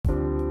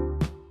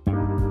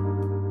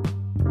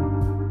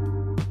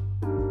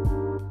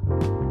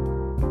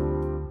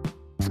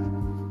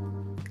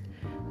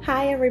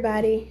Hi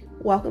everybody,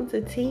 welcome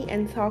to Tea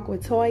and Talk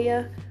with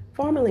Toya,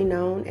 formerly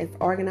known as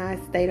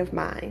Organized State of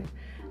Mind.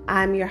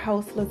 I'm your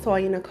host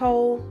LaToya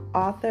Nicole,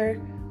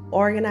 author,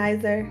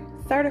 organizer,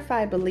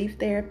 certified belief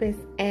therapist,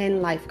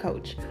 and life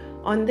coach.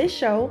 On this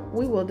show,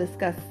 we will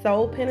discuss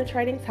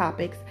soul-penetrating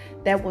topics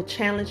that will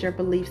challenge your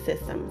belief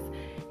systems.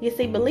 You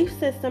see, belief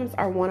systems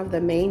are one of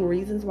the main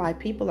reasons why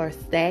people are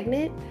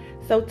stagnant,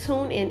 so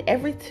tune in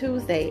every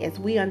Tuesday as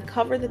we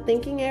uncover the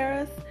thinking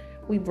errors.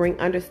 We bring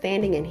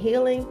understanding and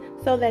healing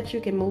so that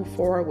you can move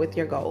forward with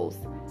your goals.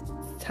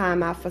 It's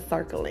time out for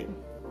circling.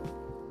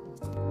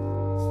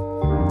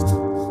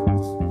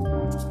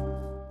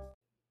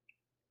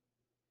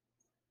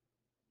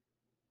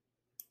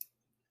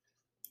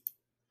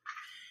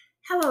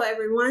 Hello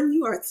everyone,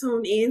 you are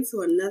tuned in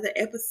to another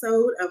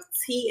episode of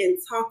Tea and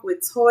Talk with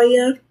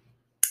Toya.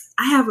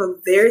 I have a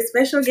very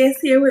special guest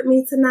here with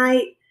me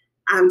tonight.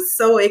 I'm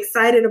so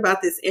excited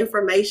about this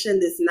information,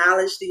 this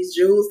knowledge, these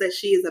jewels that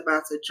she is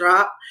about to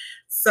drop.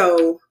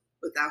 So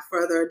without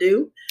further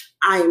ado,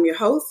 I am your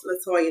host,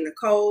 LaToya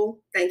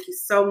Nicole. Thank you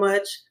so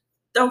much.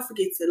 Don't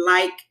forget to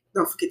like,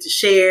 don't forget to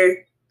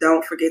share,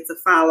 don't forget to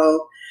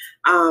follow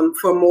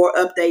for more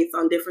updates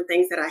on different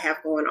things that I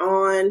have going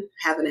on.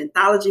 Have an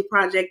anthology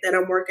project that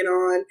I'm working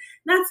on.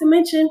 Not to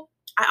mention,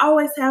 I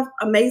always have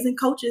amazing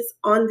coaches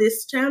on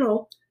this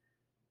channel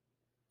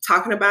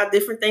talking about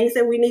different things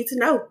that we need to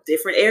know,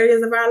 different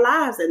areas of our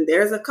lives, and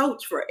there's a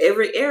coach for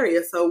every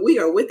area, so we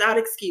are without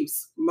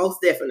excuse, most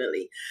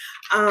definitely.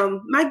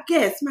 My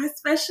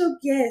special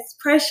guest,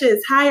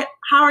 Precious, how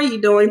are you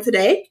doing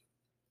today?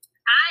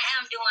 I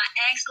am doing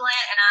excellent,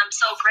 and I'm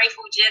so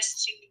grateful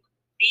just to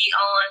be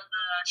on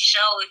the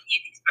show with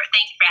you.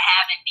 Thank you for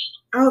having me.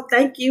 Oh,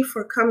 thank you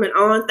for coming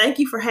on. Thank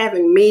you for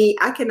having me.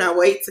 I cannot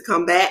wait to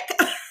come back.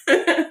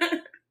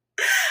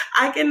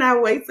 I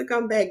cannot wait to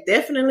come back.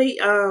 Definitely,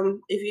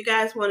 if you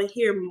guys want to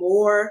hear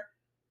more,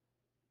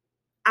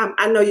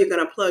 I know you're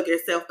going to plug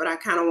yourself, but I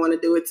kind of want to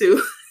do it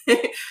too.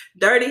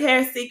 Dirty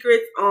Hair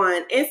Secrets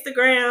on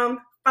Instagram.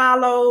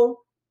 Follow,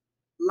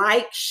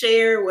 like,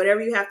 share,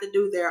 whatever you have to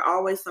do. There are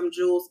always some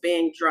jewels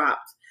being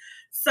dropped.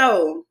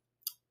 So,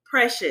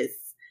 Precious,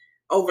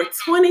 over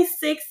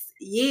 26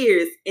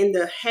 years in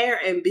the hair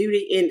and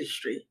beauty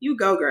industry. You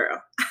go,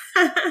 girl.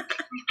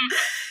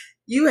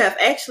 You have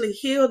actually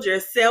healed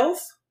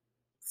yourself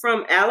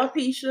from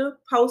alopecia,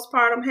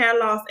 postpartum hair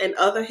loss, and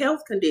other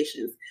health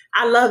conditions.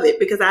 I love it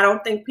because I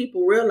don't think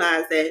people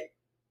realize that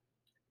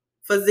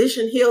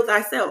physician heal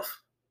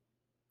thyself.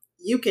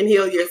 You can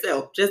heal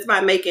yourself just by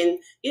making,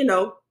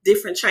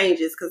 different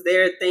changes, because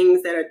there are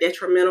things that are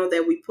detrimental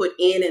that we put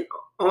in and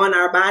on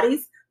our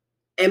bodies.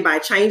 And by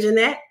changing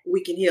that,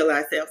 we can heal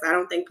ourselves. I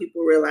don't think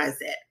people realize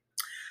that.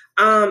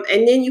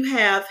 And then you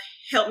have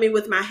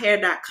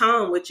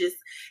helpmewithmyhair.com, which is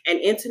an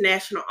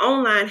international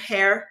online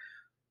hair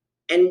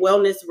and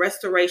wellness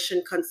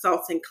restoration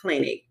consulting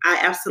clinic. I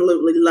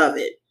absolutely love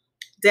it.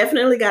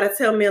 Definitely got to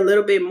tell me a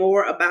little bit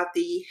more about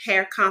the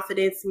hair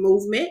confidence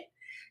movement.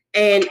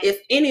 And if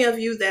any of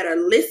you that are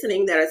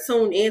listening that are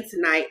tuned in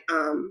tonight,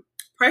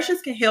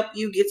 Precious can help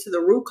you get to the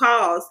root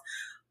cause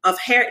of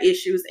hair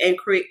issues, and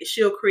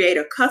she'll create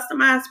a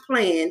customized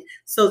plan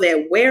so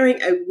that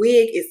wearing a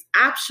wig is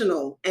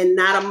optional and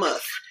not a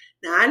must.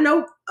 Now, I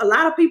know a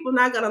lot of people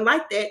not going to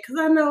like that because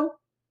I know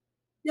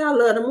y'all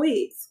love them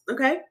wigs,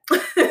 okay?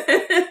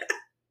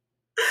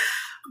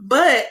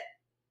 But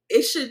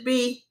it should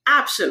be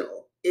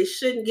optional. It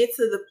shouldn't get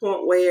to the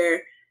point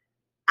where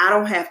I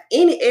don't have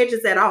any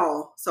edges at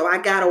all, so I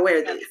gotta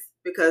wear this,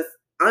 because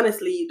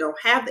honestly, you don't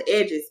have the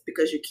edges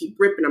because you keep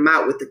ripping them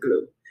out with the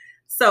glue.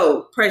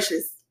 So,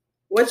 Precious,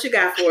 what you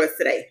got for us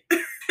today?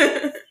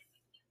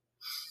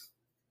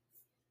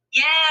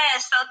 Yeah,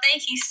 so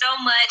thank you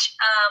so much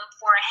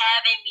for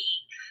having me.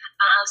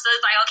 So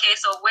it's like, okay,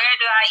 so where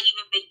do I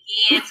even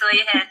begin? So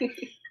it has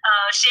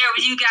shared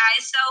with you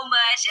guys so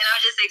much, and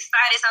I'm just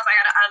excited. Sounds like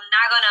I'm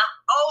not going to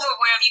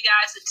overwhelm you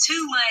guys with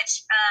too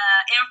much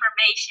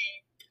information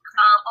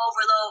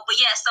overload. But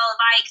yeah, so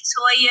like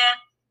Toya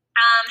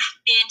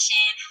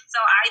mentioned, so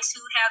I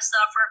too have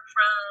suffered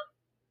from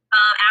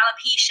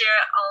alopecia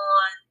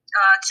on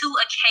 2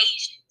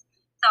 occasions.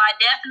 So I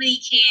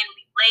definitely can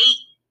relate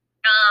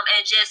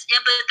and just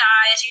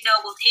empathize,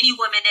 with any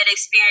woman that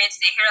experienced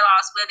the hair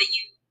loss, whether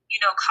you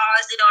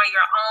caused it on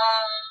your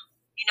own,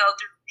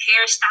 through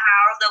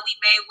hairstyles that we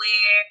may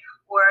wear,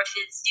 or if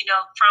it's,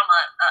 from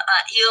a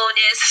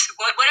illness,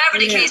 whatever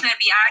the case may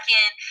be, I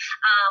can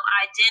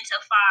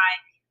identify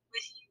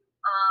with you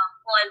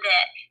on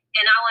that.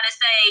 And I want to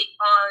say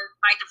on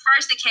like the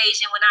first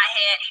occasion when I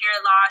had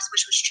hair loss,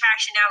 which was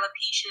traction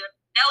alopecia,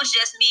 that was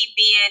just me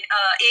being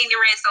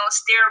ignorant on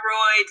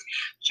steroids,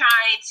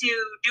 trying to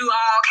do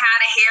all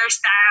kind of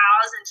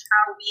hairstyles and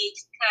try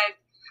wigs, because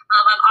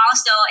I'm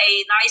also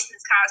a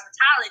licensed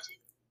cosmetologist.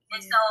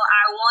 And so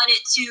I wanted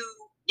to,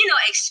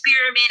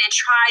 experiment and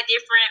try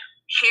different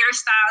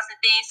hairstyles and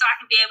things so I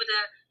can be able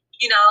to,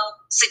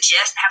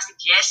 have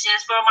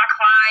suggestions for my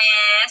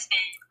clients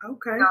and,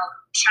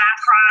 try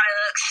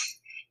products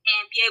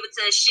and be able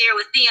to share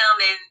with them.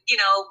 And,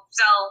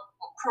 so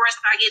course,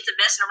 I get to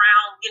messing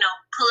around,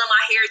 pulling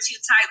my hair too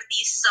tight with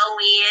these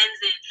sew-ins,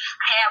 and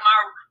I had my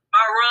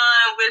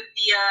run with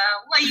the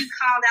what do you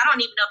call that? I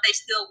don't even know if they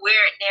still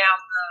wear it now.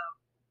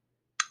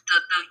 The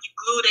you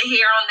glue the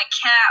hair on the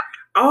cap.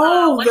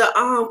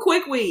 The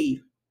quick weave.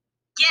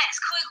 Yes,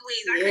 quick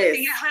weave. I Yes. couldn't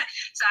think of it.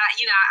 So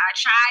I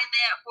tried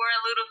that for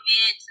a little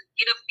bit to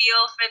get a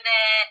feel for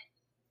that.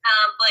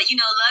 But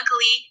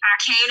luckily I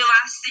came to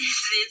my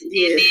senses,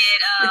 Yes. and then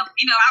that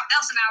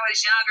was when I was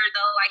younger,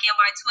 though, like in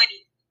my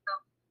 20s. So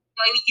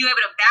you're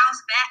able to bounce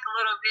back a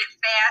little bit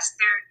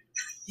faster.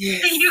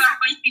 Yes. Than you are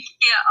when you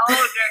get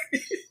older.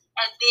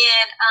 And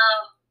then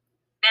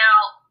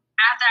now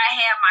after I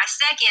had my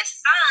second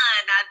son,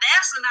 now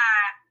that's when I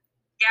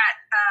got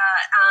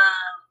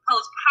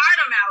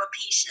postpartum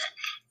alopecia,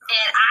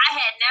 and I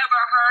had never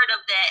heard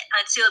of that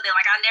until then.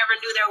 Like, I never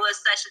knew there was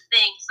such a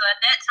thing. So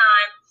at that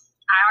time,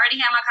 I already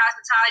had my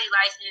cosmetology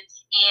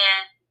license,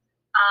 and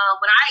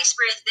when I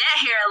experienced that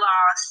hair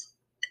loss,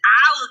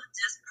 I was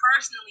just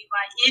personally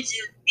like, it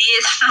just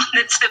did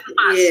something to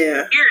my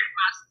spirit,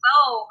 my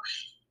soul.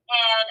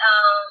 And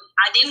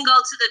I didn't go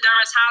to the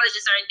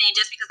dermatologist or anything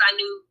just because I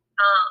knew,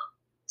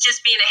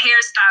 just being a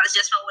hairstylist,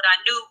 just from what I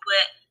knew.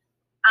 But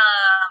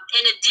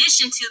in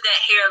addition to that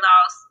hair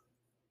loss,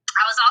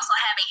 I was also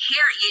having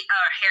hair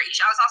issues.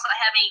 I was also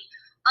having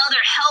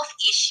other health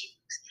issues.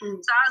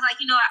 So I was like,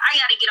 I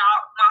got to get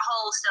my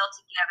whole self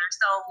together.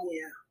 So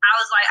I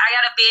was like, I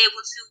got to be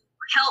able to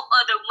help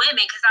other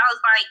women, because I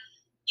was like,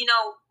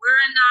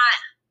 we're not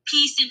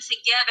piecing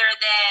together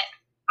that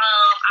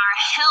our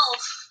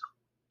health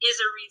is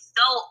a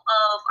result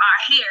of our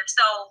hair.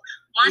 So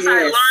once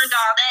I learned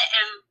all that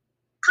and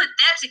put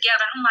that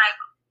together, I'm like,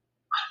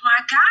 oh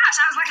my gosh.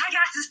 I was like, I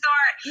got to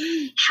start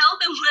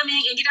helping women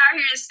and get out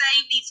here and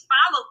save these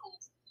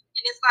follicles.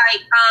 And it's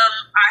like,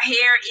 our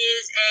hair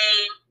is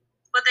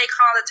what they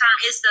call the term,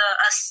 it's the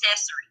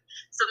accessory.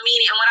 So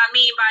meaning, and what I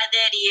mean by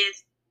that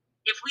is,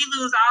 if we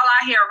lose all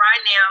our hair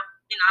right now,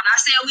 I'm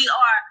not saying we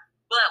are,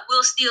 but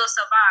we'll still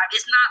survive.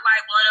 It's not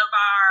like one of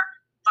our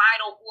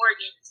vital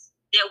organs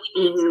that we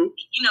need to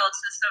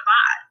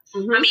survive.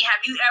 I mean,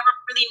 have you ever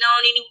really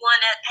known anyone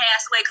that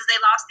passed away because they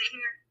lost their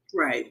hair?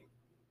 Right.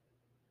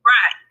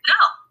 No.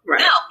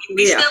 Right. No.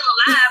 We're still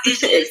alive. It's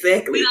just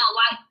exactly. we don't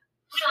like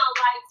the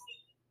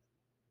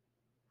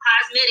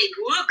cosmetic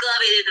look of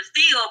it in the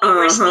field, but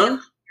we're still.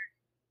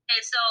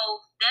 And so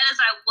that is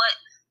like what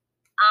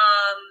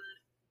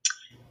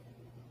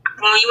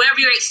whenever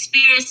you're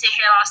experiencing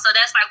hair loss, so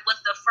that's like what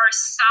the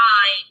first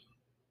sign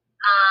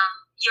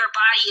your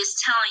body is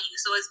telling you.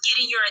 So it's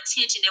getting your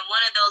attention, and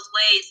one of those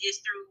ways is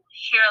through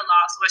hair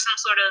loss or some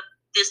sort of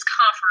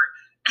discomfort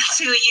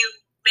until you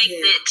make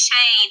the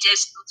change, as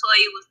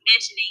Latoya was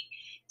mentioning,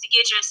 to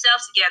get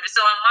yourself together.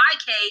 So in my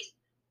case,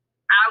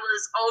 I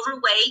was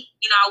overweight.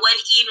 I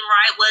wasn't eating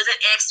right,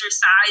 wasn't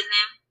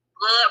exercising,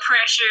 blood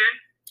pressure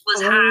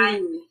was high,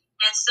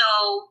 and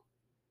so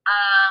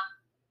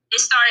it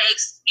started.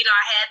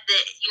 I had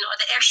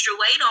the extra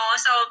weight on,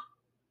 so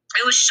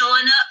it was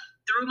showing up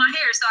through my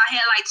hair. So I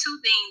had like two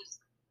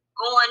things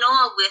going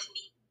on with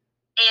me,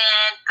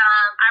 and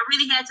I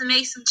really had to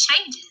make some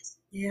changes.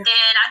 Yeah.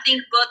 And I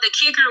think, but the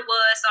kicker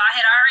was, so I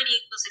had already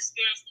was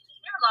experiencing the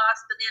hair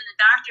loss, but then the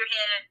doctor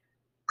had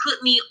put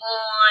me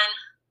on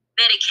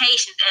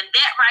medications, and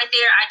that right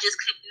there, I just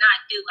could not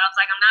do. I was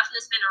like, I'm not going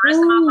to spend the rest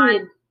of my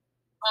life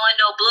on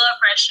no blood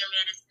pressure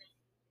medicine.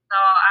 So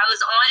I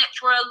was on it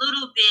for a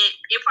little bit.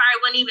 It probably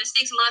wasn't even 6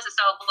 months or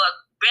so, but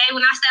baby,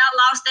 when I said I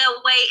lost that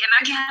weight and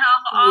I got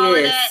off of all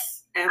of that,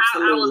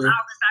 I was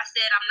out, because I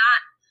said I'm not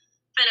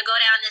going to go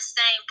down this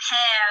same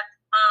path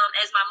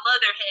as my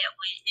mother had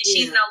went, and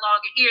she's no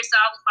longer here. So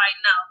I was like,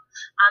 no,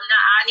 I'm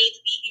not. I need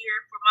to be here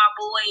for my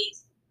boys,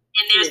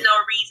 and there's no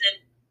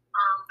reason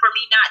for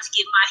me not to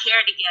get my hair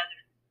together.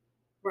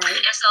 Right.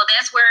 And so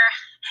that's where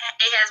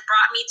it has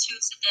brought me to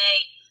today.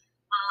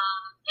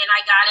 And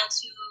I got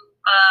into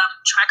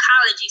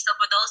trichology. So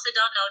for those that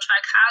don't know,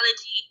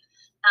 trichology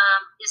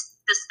is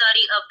the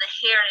study of the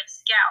hair and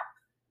scalp.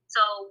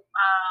 So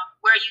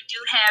where you do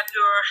have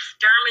your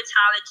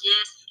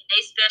dermatologist, and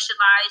they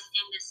specialize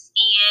in the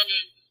skin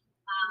and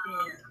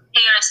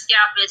hair and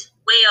scalp as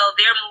well.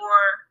 They're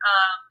more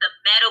the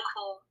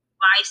medical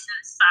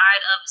license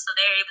side of it. So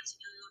they're able to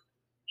do,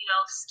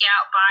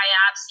 scalp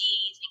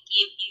biopsies and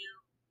give you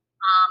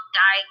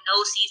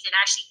diagnoses and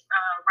actually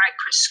write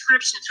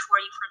prescriptions for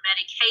you for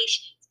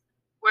medications.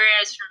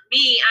 Whereas for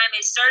me, I'm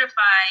a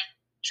certified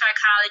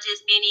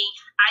trichologist, meaning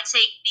I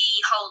take the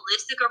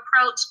holistic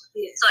approach.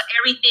 Yes. So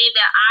everything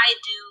that I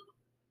do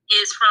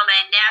is from a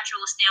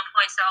natural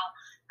standpoint. So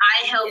I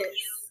help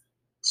you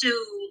to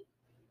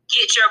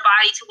get your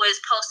body to what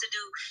it's supposed to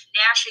do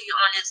naturally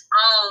on its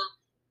own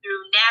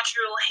through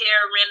natural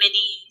hair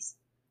remedies,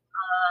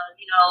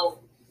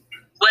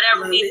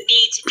 whatever we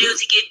need to do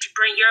to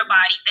bring your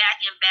body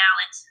back in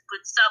balance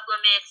with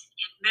supplements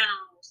and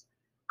minerals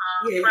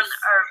from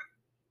the earth.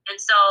 And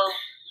so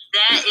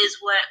that is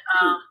what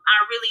I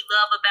really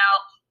love about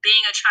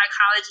being a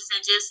trichologist.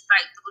 And just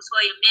like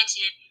Latoya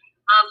mentioned,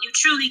 you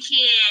truly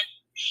can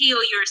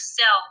heal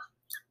yourself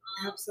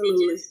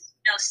Absolutely. And just,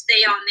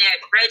 stay on that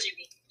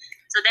regimen.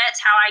 So that's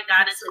how I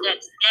got into that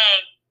today.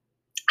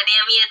 And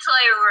then me and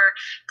Toya were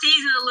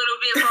teasing a little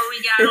bit before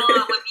we got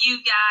on with you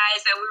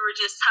guys, and we were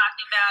just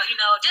talking about,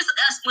 just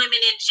us women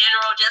in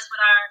general, just with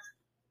our,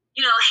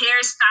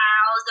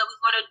 hairstyles that we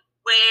want to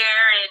wear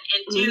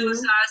and do.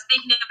 So I was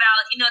thinking about,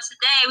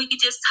 today we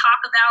could just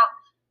talk about,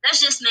 let's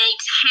just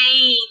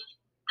maintain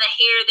the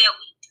hair that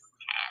we do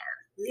have.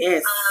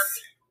 Yes.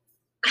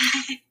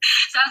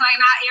 So I was like,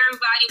 not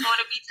everybody want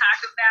to be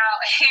talking about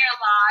hair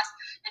loss,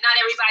 and not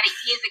everybody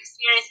is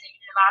experiencing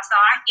hair loss. So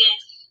I can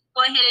go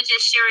ahead and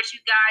just share with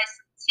you guys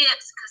some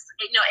tips, because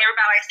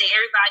everybody, like I say,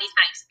 everybody's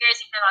not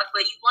experiencing hair loss,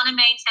 but you want to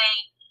maintain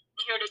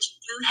the hair that you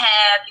do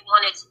have. You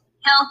want it to be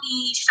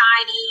healthy,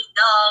 shiny,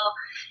 dull.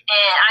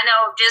 And I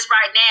know just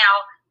right now,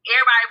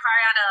 everybody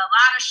probably under a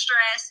lot of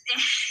stress,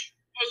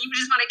 and you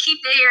just want to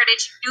keep the hair that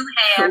you do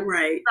have.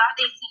 Right. So I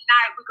think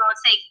tonight we're going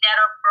to take that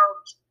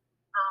approach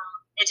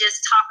and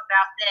just talk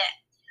about that.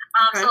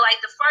 So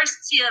like the first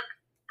tip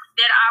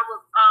that I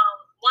would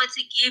want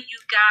to give you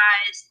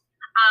guys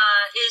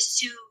is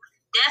to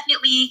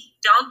definitely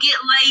don't get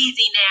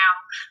lazy now,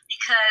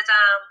 because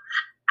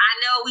I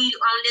know we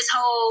on this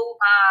whole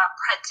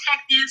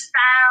protective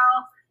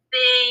style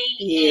thing.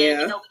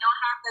 Yeah. And we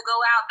don't have to go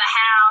out the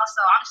house,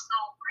 so I'm just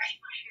gonna braid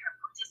my hair.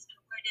 I'm just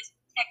gonna wear this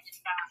protective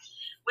style,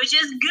 which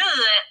is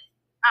good.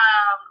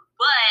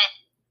 But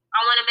I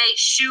want to make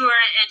sure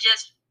and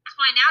just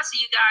point out to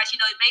you guys,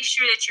 make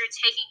sure that you're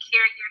taking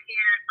care of your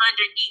hair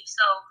underneath.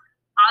 So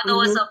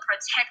although it's a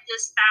protective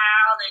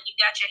style and you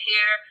got your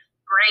hair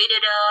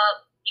braided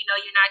up,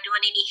 you're not doing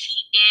any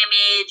heat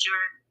damage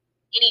or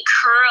any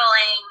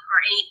curling or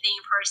anything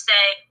per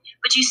se,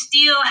 but you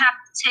still have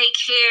to take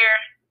care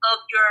of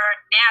your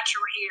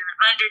natural hair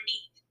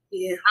underneath.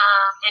 Yeah.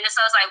 And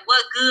so it's like,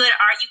 what good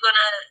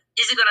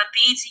is it gonna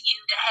be to you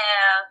to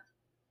have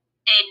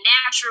a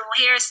natural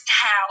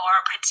hairstyle or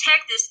a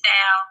protective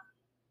style,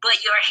 but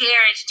your hair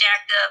is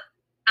jacked up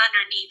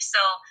underneath?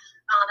 So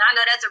I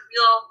know that's a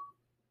real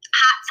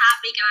hot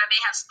topic, and I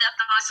may have stepped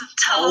on some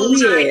toes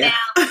right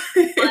now,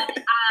 but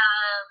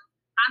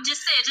I'm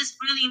just saying,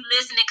 just really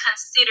listen and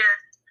consider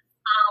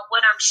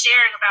what I'm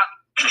sharing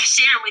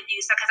with you.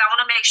 So, because I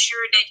want to make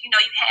sure that you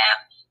have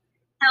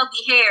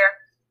healthy hair.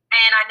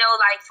 And I know,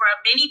 like, for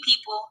many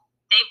people,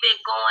 they've been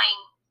going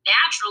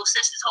natural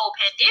since this whole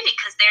pandemic,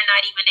 because they're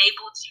not even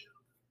able to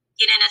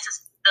get into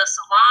the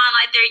salon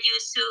like they're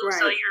used to. Right.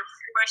 So you're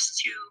forced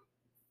to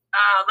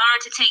learn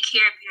to take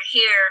care of your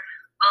hair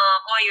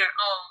on your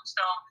own.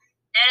 So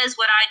that is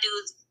what I do,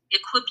 is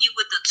equip you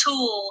with the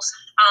tools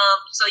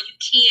so you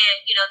can,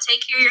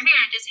 take care of your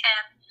hair and just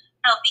have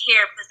healthy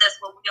hair, because that's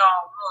what we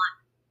all want.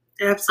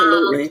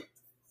 Absolutely.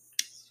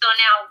 So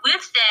now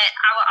with that,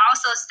 I will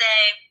also say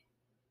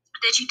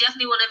that you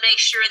definitely want to make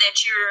sure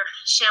that you're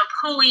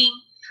shampooing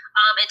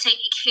and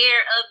taking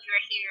care of your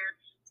hair,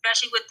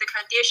 especially with the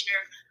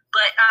conditioner,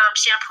 but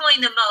shampooing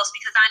the most,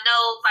 because I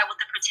know, like,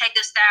 with the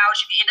protective styles,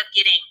 you can end up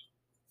getting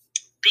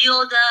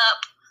buildup,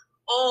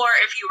 or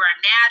if you are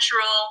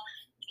natural,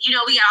 we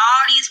got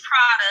all these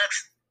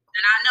products,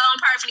 and I know I'm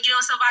probably going to get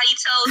on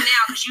somebody's toes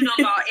now, because you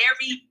done bought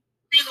every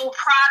single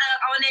product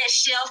on that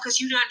shelf, because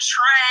you done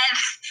tried.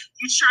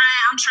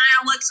 I'm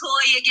trying what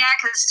Toya got,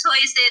 because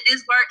Toya said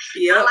this worked.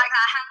 Yep. I like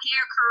how I have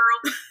hair curl,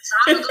 so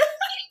I'm going to go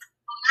ahead.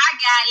 I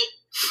got it.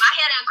 My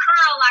hair done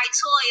curl like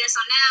Toya,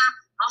 so now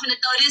I'm going to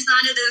throw this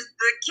under the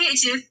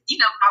kitchen,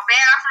 my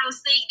bathroom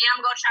sink, and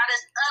I'm going to try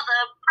this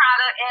other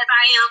product as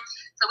I am.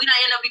 So we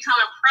don't end up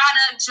becoming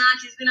product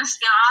junkies. We done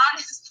spend all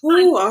this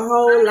money. Ooh, a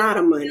whole lot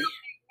of money.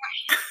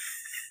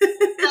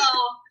 So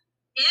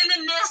in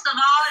the midst of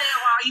all that,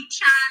 while you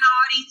trying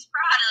all these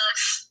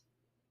products,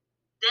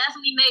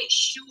 definitely make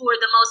sure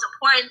the most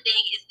important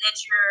thing is that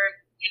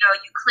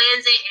you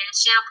cleansing and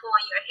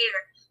shampooing your hair.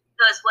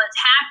 Because what's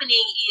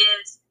happening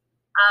is,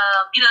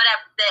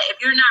 that if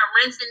you're not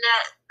rinsing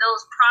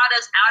those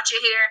products out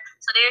your hair,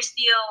 so they're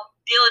still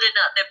building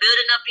up. They're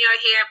building up in your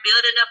hair,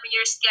 building up in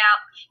your scalp.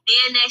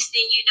 Then next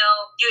thing you know,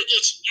 you're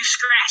itching, you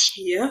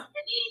scratching. Yeah.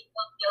 And then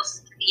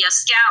your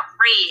scalp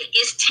red,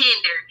 it's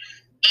tender.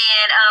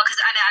 And because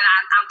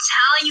I'm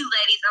telling you,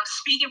 ladies, I'm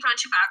speaking from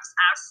truth.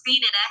 I've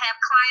seen it. I have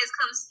clients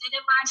come sit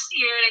in my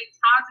chair, they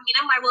talk to me,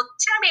 and I'm like, well,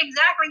 tell me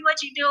exactly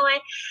what you're doing.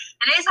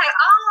 And they're like,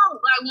 oh,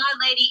 like one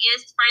lady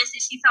is, for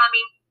instance, she told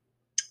me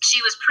she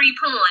was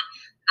pre-pooing.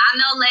 I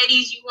know,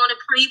 ladies, you want to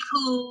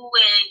pre-poo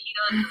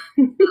and,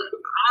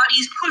 all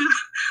these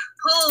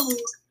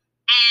poos.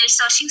 And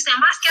so she said,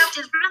 my scalp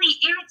is really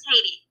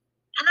irritated.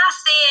 And I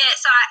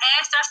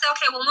asked her, I said,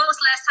 okay, well, when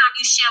was the last time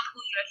you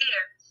shampooed your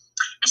hair?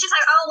 And she's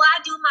like, oh, well,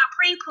 I do my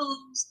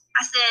pre-poos.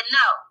 I said,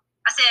 no.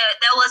 I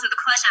said, that wasn't the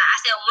question. I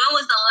said, when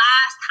was the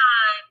last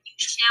time you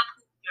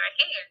shampooed your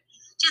hair?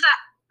 She's like,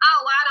 oh,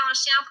 well, I don't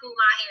shampoo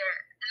my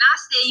hair. And I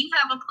said, you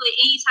haven't put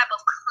any type of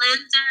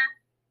cleanser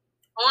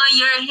on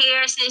your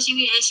hair since you,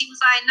 and she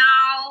was like,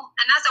 no.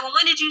 And I said, well,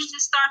 when did you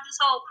just start this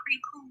whole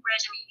pre-poo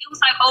regimen? It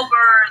was like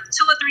over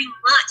 2 or 3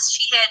 months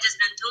she had just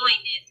been doing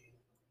this.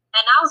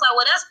 And I was like,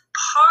 well, that's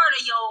part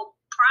of your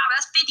problem.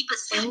 That's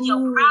 50% of your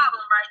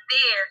problem right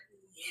there.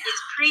 Yeah.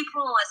 Is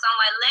pre-pooing. So I'm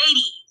like,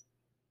 lady,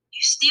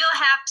 you still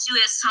have to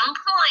at some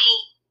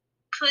point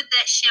put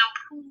that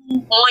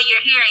shampoo on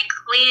your hair and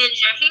cleanse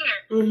your hair.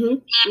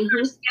 And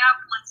her scalp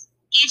was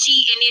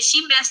itchy, and then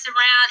she messed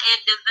around and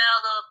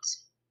developed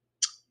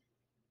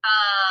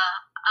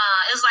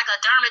it was like a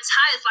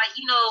dermatitis, like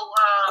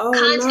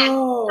contact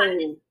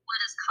what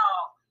it's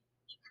called,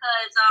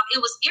 because it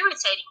was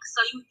irritating. So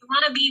you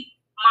want to be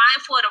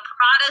mindful of the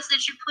products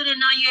that you're putting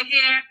on your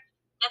hair.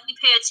 Definitely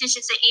pay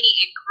attention to any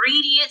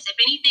ingredients. If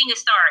anything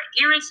is start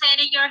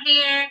irritating your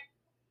hair,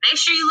 make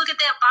sure you look at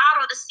that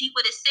bottle to see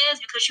what it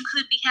says, because you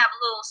could have a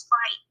little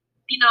slight,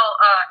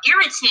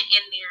 irritant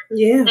in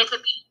there that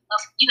could be,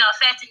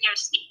 affecting your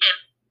skin.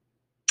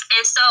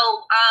 And so,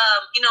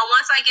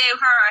 once I gave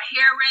her a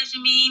hair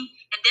regimen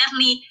and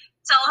definitely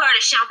told her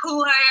to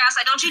shampoo her hair, I was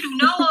like, don't you do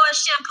no more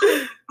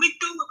shampoo. We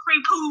do with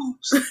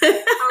pre-poos.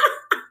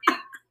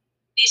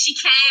 And she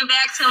came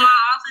back to my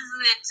office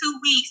in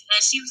 2 weeks,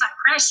 and she was like,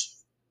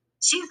 Precious.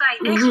 She was like,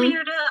 that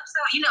cleared up. So,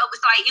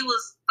 it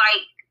was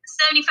like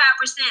 75%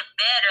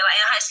 better. Like,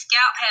 her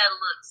scalp had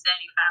looked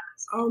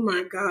 75%. Oh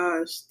my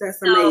gosh, that's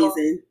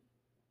amazing.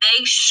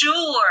 Make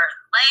sure,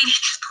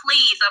 ladies,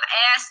 please, I'm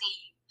asking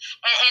you.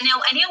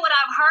 And then what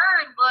I've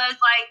heard was,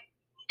 like,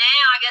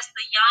 now I guess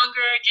the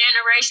younger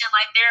generation,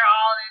 like, they're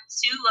all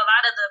into a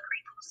lot of the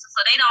pre-poos, so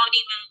they don't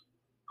even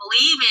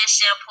believe in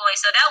shampooing.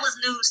 So that was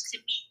news to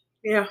me.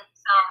 Yeah.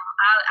 So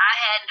I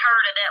hadn't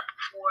heard of that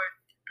before.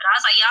 But I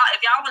was like, y'all,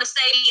 if y'all want to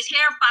save these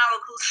hair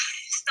follicles,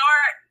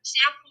 start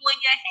shampooing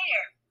your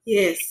hair.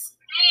 Yes.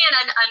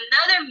 And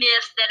another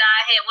myth that I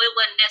had, well, it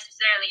wasn't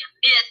necessarily a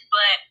myth,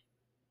 but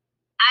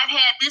I've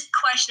had this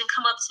question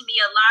come up to me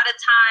a lot of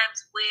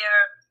times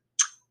where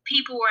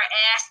people were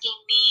asking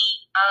me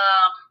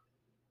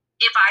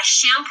if I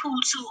shampoo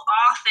too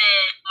often,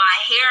 my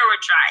hair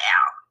would dry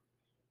out.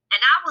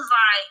 And I was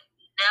like,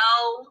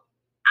 no.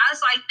 I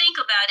was like, think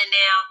about it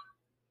now.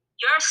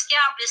 Your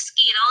scalp is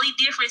skin. The only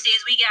difference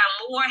is we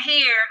got more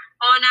hair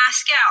on our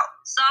scalp.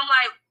 So I'm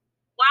like,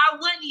 why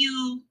wouldn't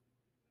you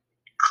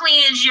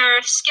cleanse your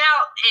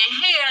scalp and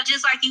hair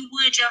just like you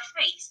would your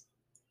face?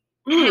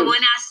 And when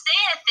I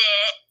said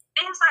that,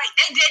 it was like,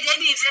 they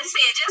did just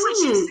say it, just what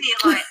you said.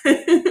 Like,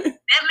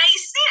 that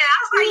makes sense. I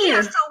was like,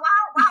 yeah, so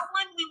why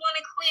wouldn't we want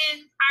to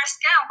cleanse our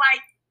scalp?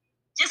 Like,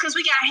 just because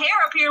we got hair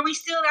up here, we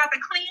still got to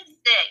cleanse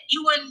that.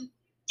 You wouldn't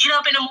get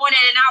up in the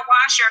morning and not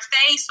wash your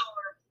face or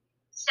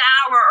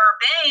shower or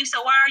bathe. So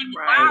why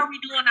are we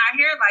doing our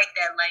hair like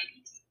that,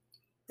 ladies?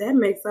 That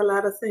makes a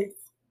lot of sense.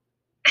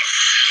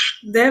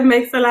 That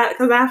makes a lot,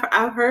 because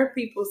I've heard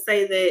people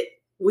say that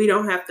we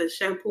don't have to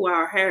shampoo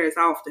our hair as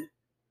often.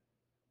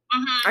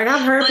 Like,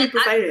 I've heard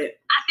people say that.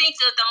 I think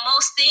that the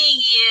most thing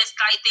is,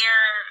 like,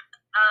 they're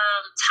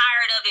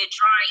tired of it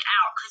drying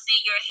out, because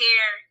then your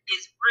hair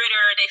is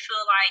britter. They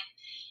feel like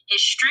it's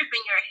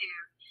stripping your hair.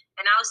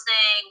 And I was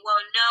saying, well,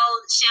 no,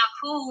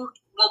 shampoo,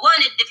 well,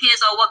 one, it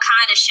depends on what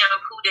kind of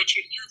shampoo that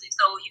you're using.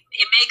 So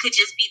it could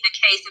just be the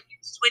case if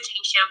you're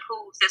switching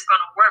shampoos that's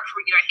going to work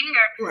for your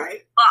hair.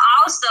 Right. But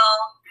also,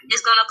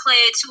 it's going to play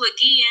into,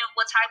 again,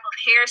 what type of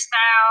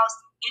hairstyles,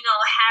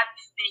 have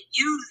you been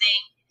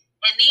using?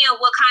 And then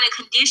what kind of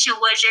condition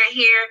was your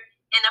hair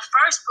in the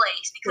first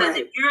place? Because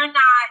if you're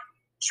not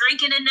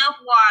drinking enough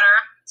water,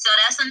 so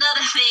that's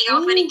another thing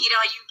I'm going to get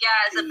on you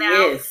guys about.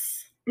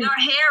 Yes. Your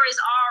hair is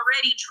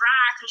already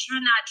dry because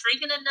you're not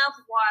drinking enough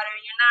water.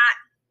 You're not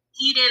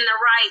eating the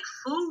right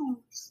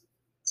foods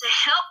to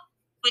help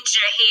with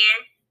your hair.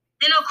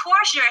 Then, of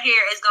course, your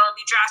hair is going to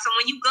be dry. So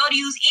when you go to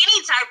use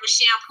any type of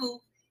shampoo,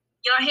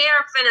 your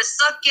hair finna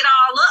suck it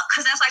all up,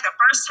 because that's like the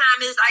first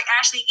time it's like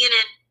actually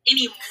getting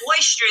any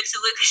moisture to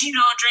it, because you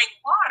don't drink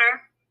water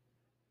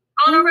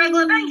on a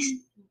regular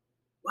basis.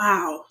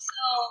 Wow.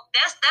 So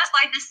that's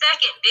like the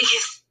second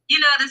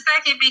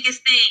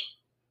biggest thing.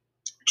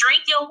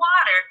 Drink your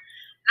water.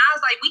 And I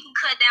was like, we can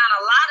cut down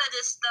a lot of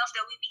this stuff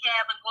that we be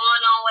having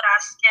going on with our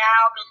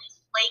scalp and this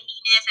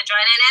flakiness and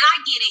dryness. And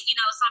I get it,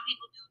 some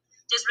people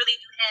really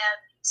do have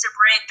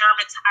seborrheic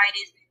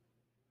dermatitis and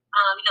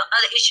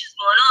other issues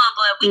going on,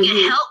 but we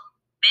can help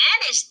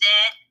manage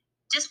that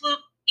just with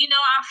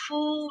our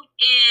food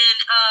and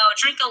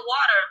drinking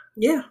water.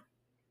 Yeah.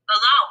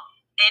 Alone,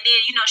 and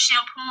then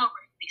shampooing.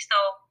 So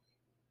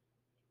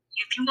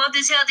if you want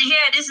this healthy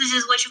hair, this is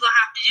just what you're gonna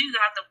have to do. You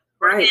have to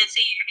work it into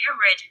your hair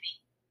regimen.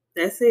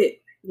 That's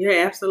it.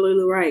 You're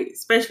absolutely right,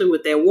 especially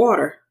with that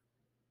water.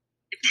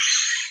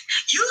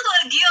 You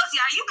look guilty.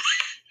 Are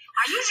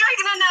you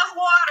drinking enough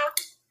water?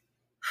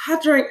 I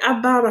drink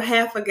about a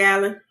half a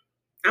gallon.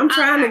 I'm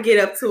trying to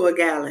get up to a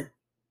gallon.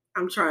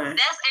 I'm trying.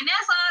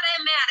 That's all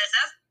that matters.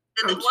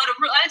 I'll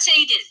tell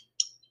you this,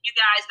 you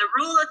guys. The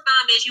rule of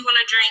thumb is you want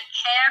to drink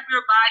half your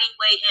body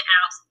weight in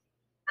ounces.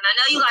 And I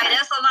know you like,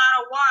 that's a lot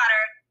of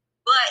water,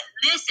 but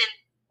listen,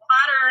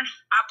 water,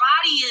 our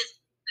body is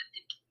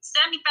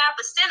 75%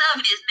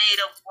 of it is made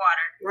of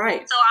water.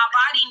 Right. So our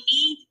body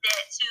needs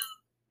that to,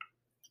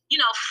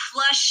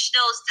 flush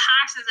those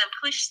toxins and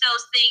push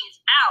those things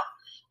out.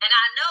 And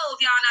I know if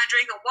y'all not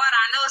drinking water.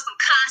 I know it's some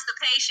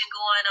constipation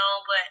going on,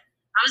 but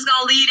I'm just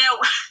gonna leave that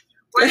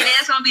where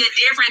that's gonna be a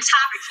different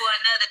topic for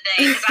another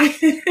day.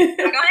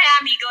 Don't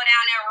have me go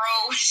down that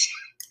road.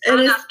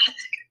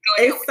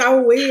 It's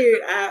so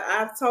weird.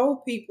 I've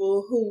told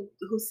people who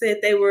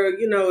said they were,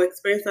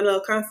 experiencing a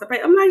little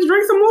constipation. I'm like,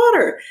 drink some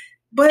water.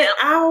 But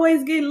I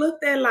always get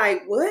looked at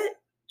like, what?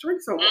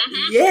 Drink some water?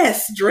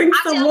 Yes, drink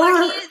some water.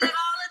 I tell my kids that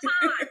all the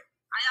time.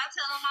 I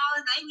tell them all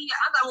the time. I'm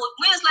like, well,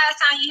 when's the last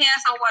time you had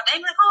some water? They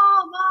be like,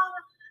 oh, Mom.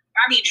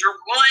 I be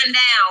going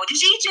down.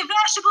 Did you eat your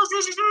vegetables?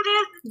 Did you do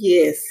this?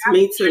 Yes,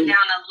 me too. Down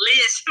a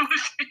list.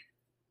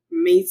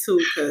 Me too,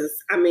 because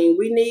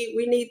we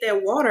need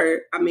that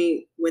water.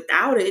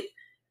 Without it,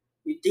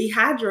 you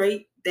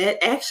dehydrate.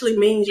 That actually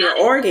means your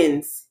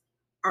organs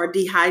are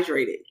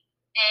dehydrated.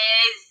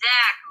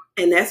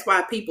 Exactly. And that's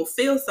why people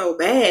feel so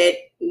bad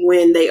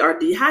when they are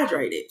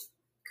dehydrated,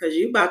 because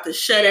you about to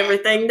shut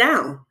everything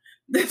down.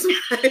 That's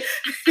why,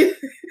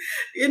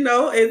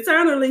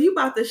 internally you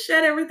about to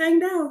shut everything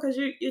down because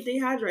you're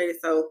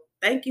dehydrated. So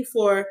thank you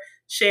for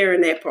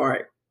sharing that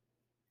part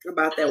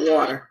about that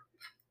water.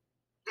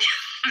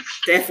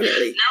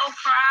 Definitely. No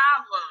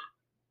problem.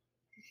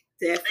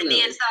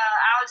 Definitely. And then so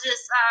I'll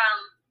just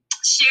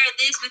share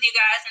this with you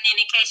guys, and then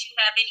in case you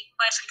have any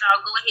questions,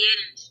 I'll go ahead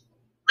and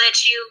let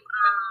you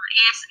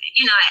ask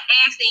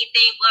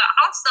anything. But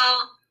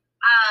also,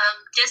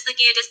 just to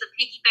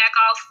piggyback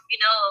off,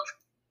 of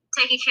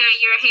taking care of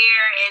your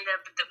hair and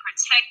the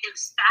protective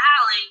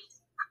styling.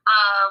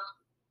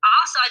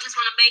 Also, I just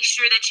want to make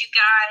sure that you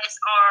guys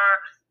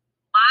are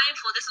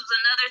mindful. This was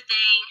another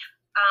thing.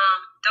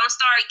 Don't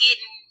start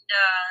getting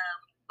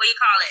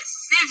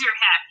scissor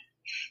happy,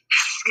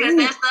 because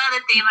that's the other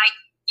thing. Like,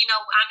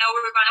 I know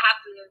we're gonna have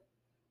to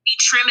be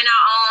trimming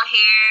our own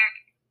hair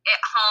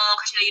at home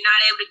because you're not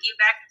able to get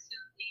back into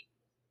the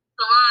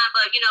salon.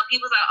 But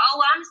people's like,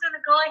 oh, well, I'm just gonna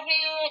go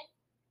ahead.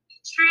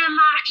 Trim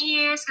my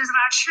ends, because if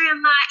I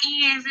trim my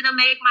ends, it'll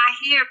make my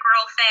hair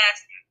grow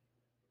faster.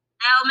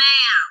 No,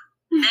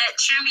 ma'am. That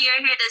trimming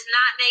your hair does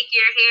not make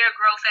your hair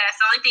grow fast.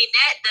 The only thing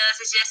that does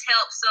is just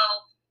help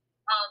so,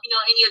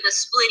 any of the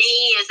split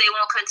ends, they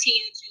won't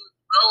continue to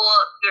go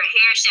up your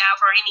hair shaft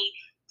for any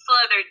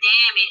further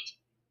damage.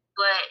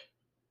 But,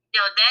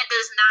 that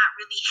does not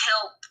really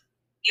help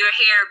your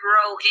hair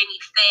grow any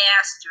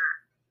faster.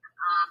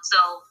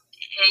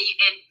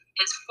 And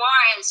as far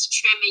as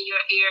trimming your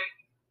hair,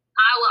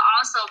 I would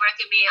also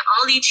recommend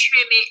only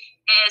trim it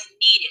as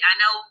needed. I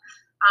know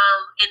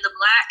in the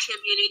Black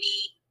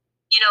community,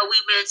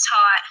 we've been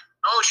taught,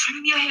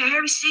 trim your hair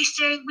every 6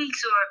 to 8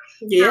 weeks, or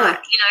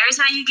every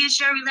time you get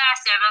your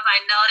relaxer. And I'm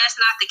like, no, that's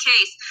not the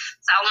case.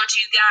 So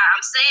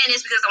I'm saying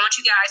this because I want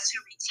you guys to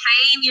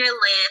retain your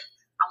length.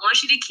 I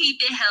want you to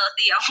keep it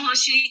healthy. I want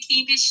you to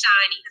keep it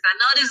shiny, because I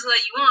know this is what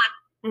you want.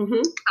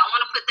 Mm-hmm. I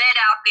want to put that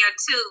out there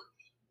too,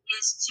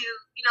 is to,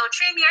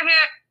 trim your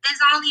hair as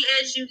only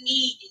as you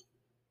need it.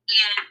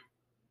 And,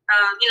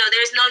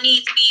 there's no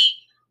need to be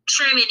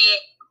trimming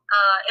it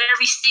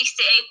every 6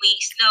 to 8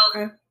 weeks. No,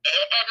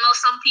 at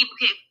most, some people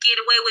can get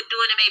away with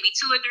doing it maybe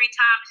 2 or 3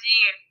 times a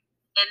year,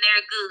 and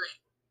they're good.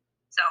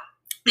 So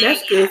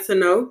that's good to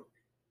know,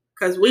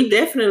 because we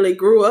definitely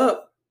grew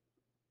up.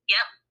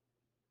 Yep.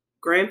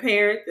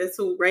 Grandparents, that's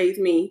who raised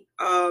me.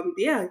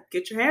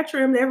 Get your hair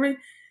trimmed every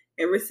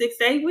 6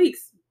 to 8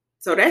 weeks.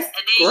 So that's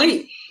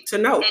great to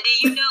know. And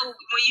then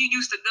when you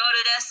used to go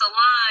to that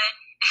salon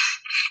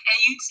and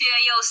you tell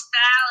your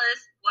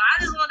stylist, well,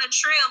 I just want to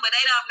trim, but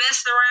they done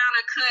messed around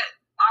and cut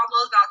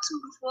almost about 2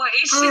 to 4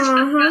 inches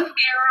of your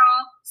hair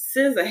off.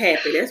 Scissor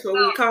happy, that's what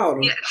we call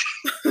them.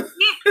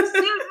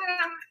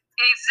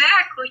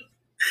 Exactly.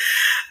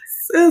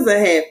 Scissor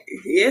happy.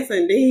 Yes,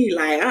 indeed.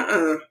 Like,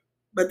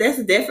 But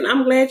that's definitely,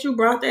 I'm glad you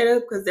brought that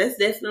up, because that's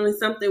definitely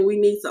something we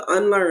need to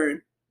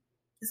unlearn.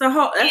 That's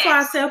why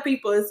I tell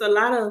people it's a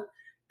lot of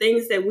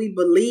things that we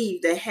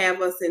believe that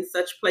have us in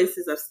such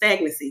places of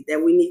stagnancy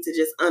that we need to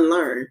just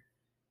unlearn.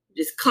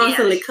 Just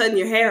constantly cutting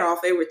your hair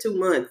off every 2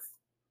 months,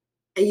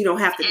 and you don't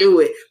have to do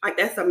it. Like,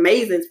 that's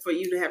amazing for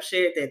you to have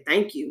shared that.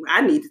 Thank you.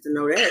 I needed to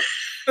know that.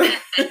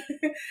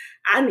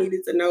 I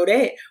needed to know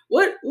that.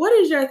 What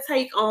is your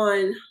take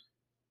on,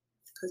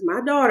 because my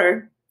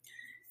daughter,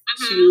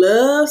 she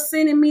loves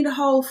sending me to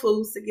Whole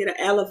Foods to get an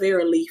aloe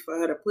vera leaf for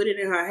her to put it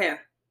in her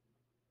hair.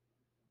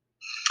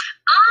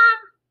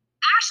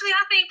 Actually,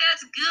 I think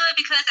that's good,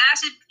 because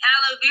actually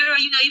aloe vera,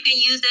 you can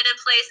use that in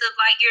place of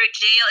like your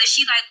gel. Is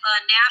she like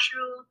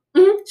natural?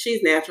 Mm-hmm. She's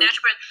natural.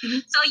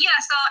 Mm-hmm. So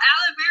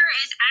aloe vera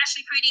is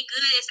actually pretty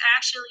good. It's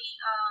actually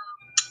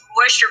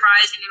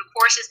moisturizing, and of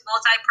course it's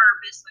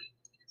multi-purpose, so you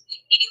can use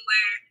it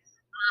anywhere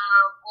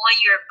on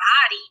your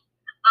body.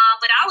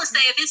 But I would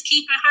say if it's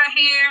keeping her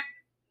hair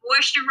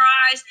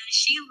moisturized and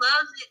she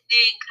loves it,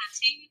 then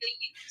continue to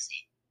use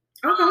it.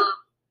 Okay.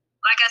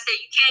 Like I said,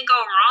 you can't go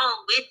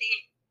wrong with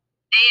it.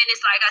 And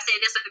it's like I said,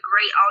 it's a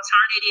great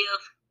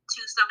alternative to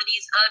some of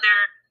these other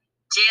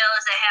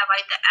gels that have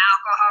like the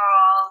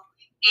alcohol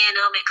in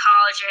them and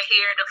cause your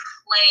hair to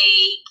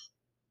flake,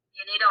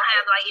 and they don't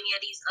have like any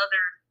of these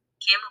other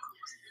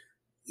chemicals.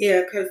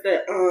 Yeah, because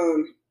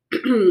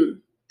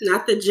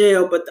Not the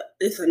gel, but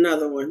it's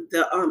another one.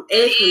 The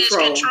edge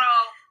control.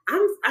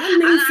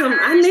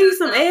 I need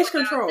some edge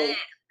control.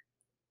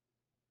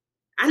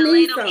 I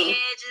need some.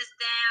 Edges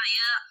down,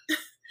 yep.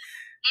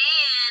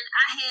 And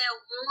I had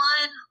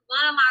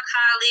one of my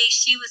colleagues,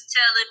 she was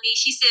telling me,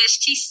 she said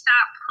she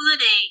stopped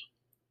putting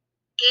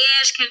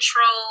edge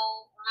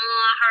control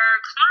on her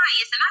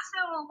clients. And I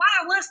said, well,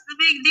 why? What's the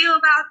big deal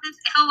about this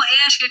whole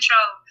edge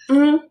control?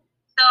 Mm-hmm.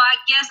 So I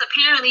guess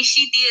apparently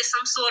she did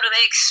some sort of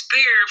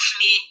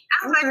experiment. I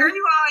was like, girl,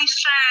 you always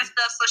trying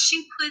stuff. So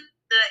she put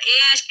the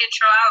edge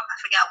control out. I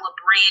forgot what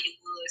brand it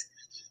was.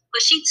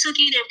 But she took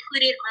it and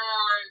put it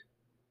on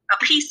a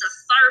piece of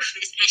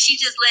surface. And she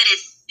just let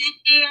it sit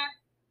there.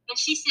 And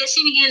she said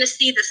she began to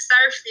see the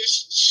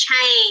surface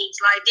change,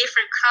 like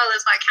different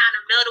colors, like kind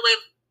of melt away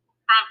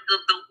from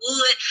the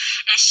wood.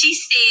 And she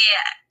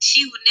said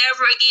she would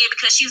never again,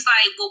 because she was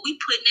like, well, we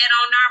putting that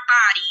on our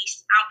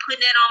bodies. I'm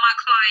putting that on my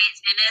clients,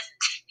 and that's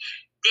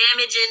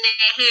damaging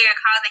their hair,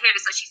 causing hair.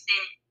 So she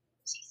said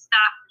she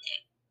stopped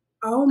that.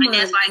 Oh my God. And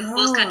that's like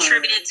was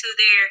contributing to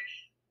their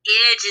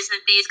edges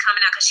and things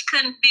coming out, because she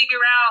couldn't figure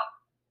out,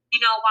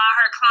 why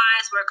her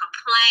clients were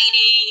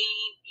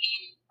complaining.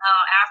 And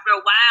after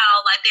a while,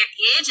 like their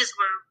edges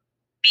were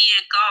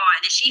being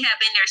gone, and she had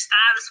been their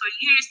stylist for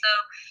years. So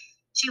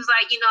she was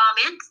like, I'm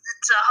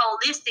into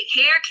holistic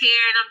hair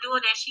care, and I'm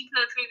doing that. She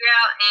couldn't figure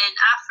out, and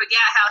I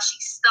forgot how she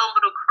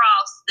stumbled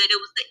across that it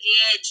was the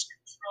edge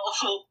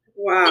control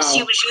that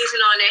she was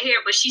using on her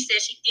hair. But she said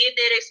she did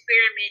that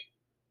experiment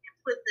and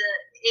put the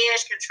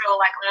edge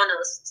control like on a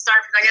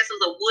surface. I guess it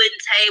was a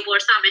wooden table or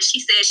something. She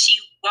said she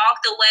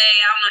walked away.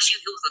 I don't know,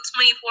 it was a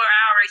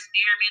 24-hour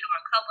experiment or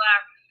a couple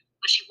hours.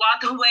 But she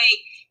walked away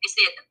and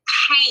said the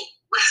paint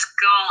was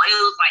gone. It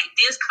was like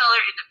this color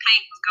and the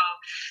paint was gone.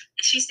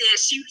 And she said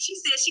she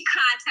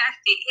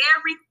contacted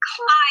every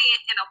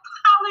client and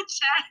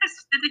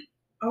apologized to them.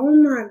 Oh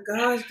my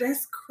gosh,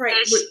 that's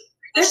crazy.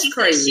 That's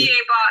crazy.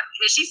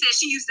 She said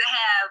she used to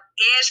have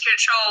edge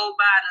control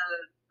by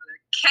the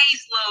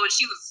caseload.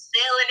 She was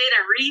selling it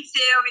and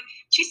retailing.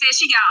 She said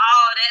she got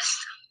all that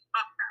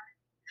stuff.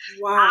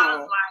 Wow. I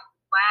was like,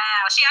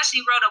 wow. She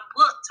actually wrote a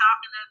book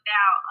talking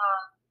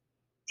about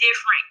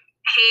different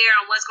hair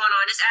and what's going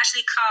on. It's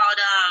actually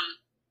called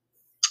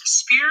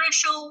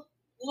Spiritual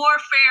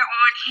Warfare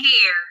on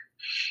Hair,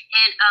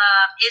 and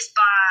it's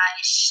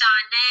by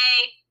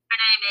Shanae. Her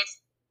name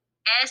is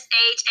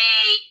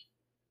SHAWNE,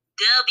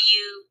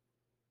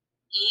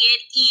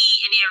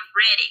 and then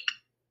Reddick,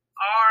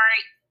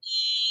 REDDIC.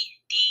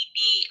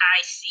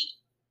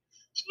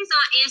 She's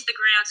on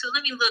Instagram too.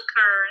 Let me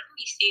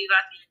see if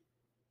I can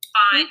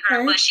find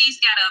her. But she's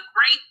got a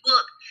great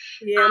book.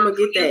 Yeah, I'm gonna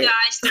get that. You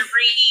guys to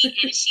read,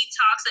 and she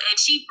talks and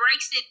she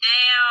breaks it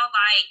down,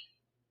 like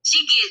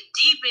she gets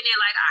deep in it,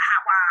 like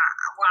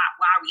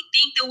why we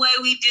think the way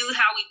we do,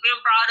 how we've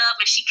been brought up,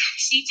 and she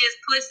just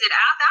puts it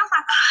out there. I was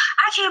like,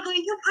 I can't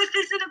believe you put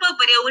this in the book,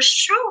 but it was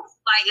true.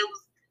 Like it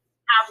was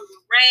how we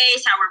were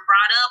raised, how we're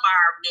brought up,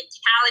 our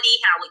mentality,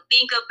 how we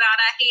think about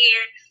our hair,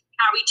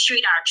 how we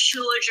treat our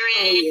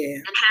children,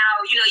 and how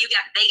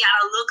they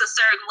gotta look a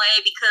certain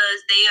way because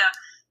they are.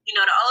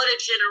 The older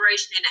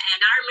generation,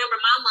 and I remember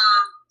my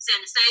mom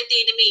saying the same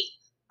thing to me.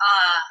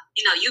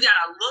 You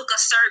gotta look a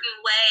certain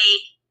way.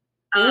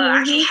 I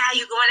can't have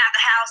you going out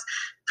the house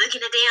looking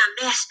a damn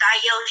mess by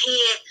your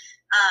head,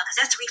 because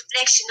that's a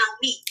reflection on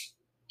me.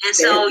 And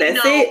so, and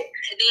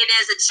then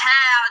as a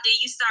child, then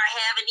you start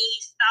having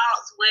these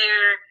thoughts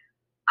where,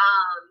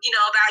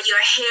 about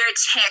your hair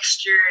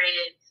texture,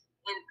 and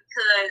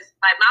because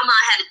like my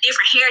mom had a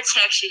different hair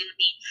texture than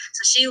me,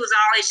 so she was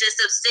always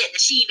just upset that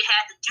she even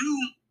had to do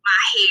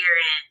my hair,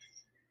 and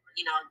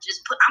I'm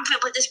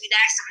gonna put this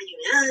relaxer on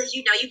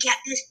you. You got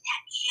this,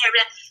 that hair,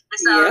 and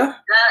so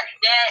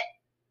that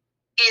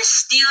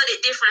instilled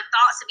different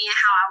thoughts in me and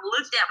how I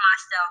looked at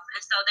myself, and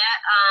so that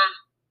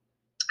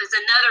is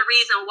another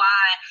reason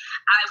why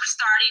I've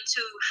started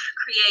to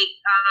create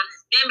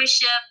this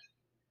membership,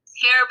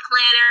 hair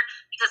planner,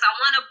 because I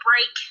want to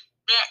break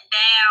that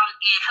down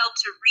and help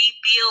to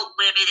rebuild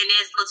women. And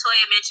as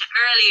Latoya mentioned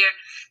earlier,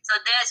 so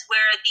that's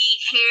where the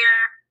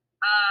hair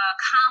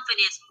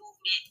confidence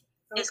movement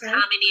is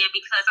coming in,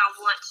 because I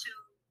want to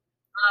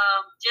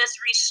just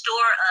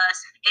restore us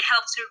and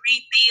help to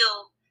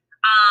rebuild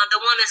the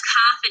woman's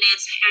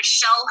confidence and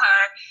show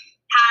her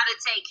how to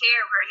take care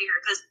of her hair,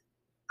 because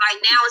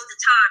like now is the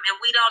time, and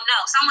we don't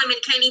know. Some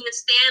women can't even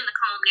stand to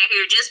comb their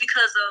hair just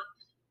because of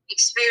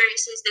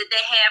experiences that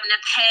they have in the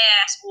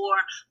past or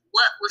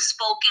what was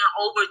spoken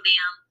over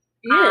them.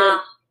 Yeah.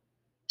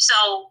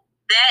 So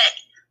that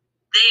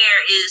there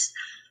is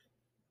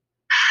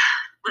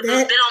it's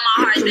been on my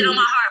heart. It's been on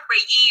my heart for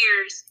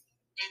years,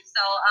 and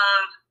so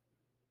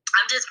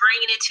I'm just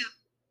bringing it to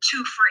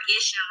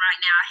fruition right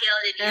now. I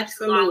held it in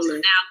too long, so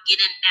now I'm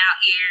getting it out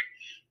here.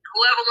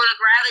 Whoever want to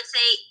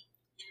gravitate,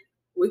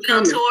 we're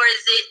coming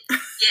towards it.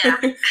 Yeah,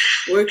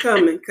 we're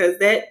coming, because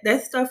that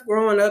stuff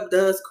growing up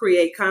does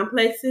create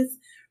complexes.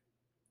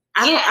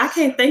 I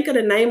can't think of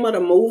the name of the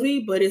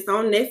movie, but it's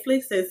on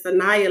Netflix, and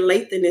Sanaa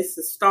Lathan is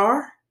the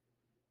star.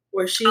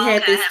 where she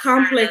had this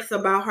complex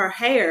about her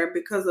hair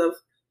because of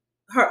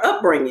her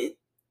upbringing.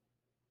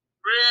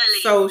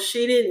 Really? So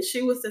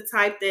she was the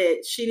type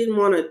that she didn't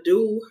want to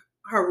do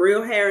her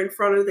real hair in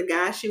front of the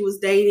guy she was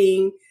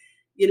dating.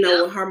 You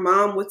know, when her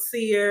mom would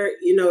see her,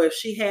 you know, if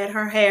she had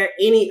her hair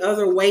any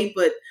other way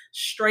but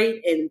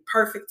straight and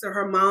perfect to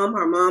her mom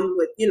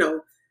would, you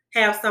know,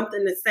 have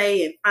something to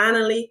say. And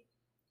finally,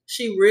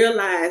 she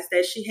realized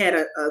that she had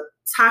a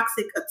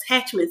toxic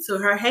attachment to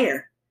her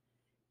hair.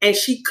 And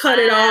she cut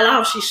it all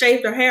off. She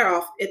shaved her hair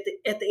off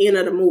at the end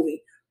of the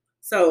movie.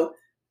 So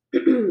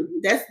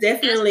that's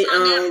definitely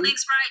on Netflix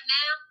right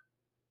now.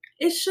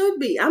 It should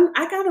be.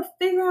 I gotta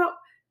figure out.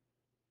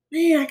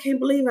 Man, I can't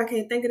believe I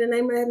can't think of the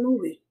name of that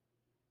movie.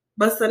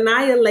 But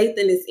Sanaa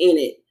Lathan is in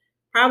it.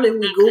 Probably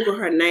we Google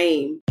her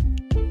name.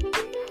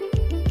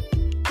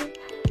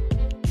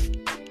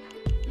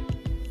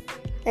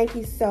 Thank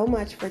you so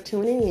much for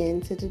tuning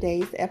in to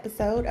today's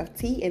episode of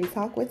Tea and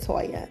Talk with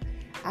Toya.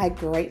 I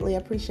greatly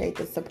appreciate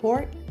the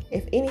support.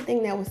 If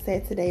anything that was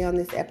said today on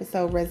this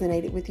episode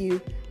resonated with you,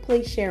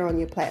 please share on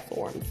your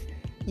platforms.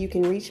 You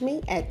can reach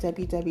me at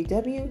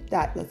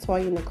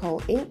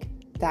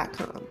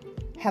www.latoyanicoleinc.com.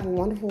 Have a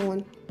wonderful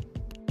one.